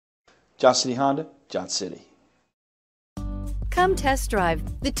Johnson City Honda, Johnson City. Come test drive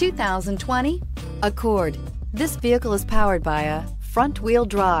the 2020 Accord. This vehicle is powered by a front-wheel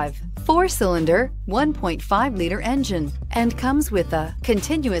drive, 4-cylinder, 1.5-liter engine, and comes with a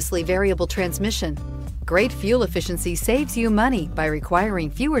continuously variable transmission. Great fuel efficiency saves you money by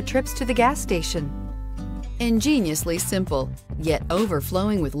requiring fewer trips to the gas station. Ingeniously simple, yet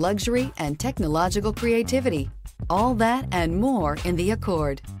overflowing with luxury and technological creativity. All that and more in the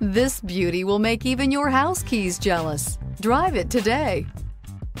Accord. This beauty will make even your house keys jealous. Drive it today.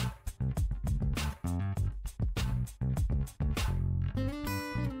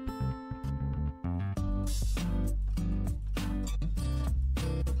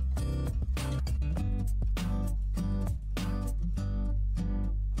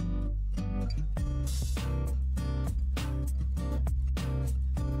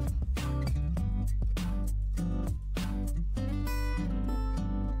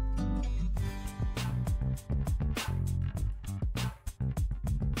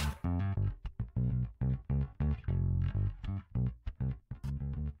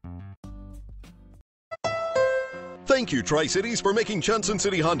 Thank you, Tri-Cities, for making Johnson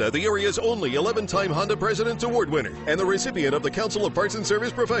City Honda the area's only 11-time Honda President's Award winner and the recipient of the Council of Parts and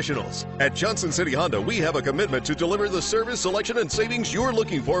Service Professionals. At Johnson City Honda, we have a commitment to deliver the service, selection, and savings you're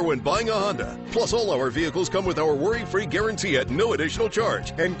looking for when buying a Honda. Plus, all our vehicles come with our worry-free guarantee at no additional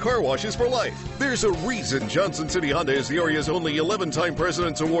charge and car washes for life. There's a reason Johnson City Honda is the area's only 11-time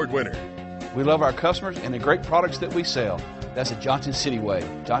President's Award winner. We love our customers and the great products that we sell. That's the Johnson City way.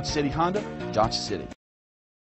 Johnson City Honda, Johnson City.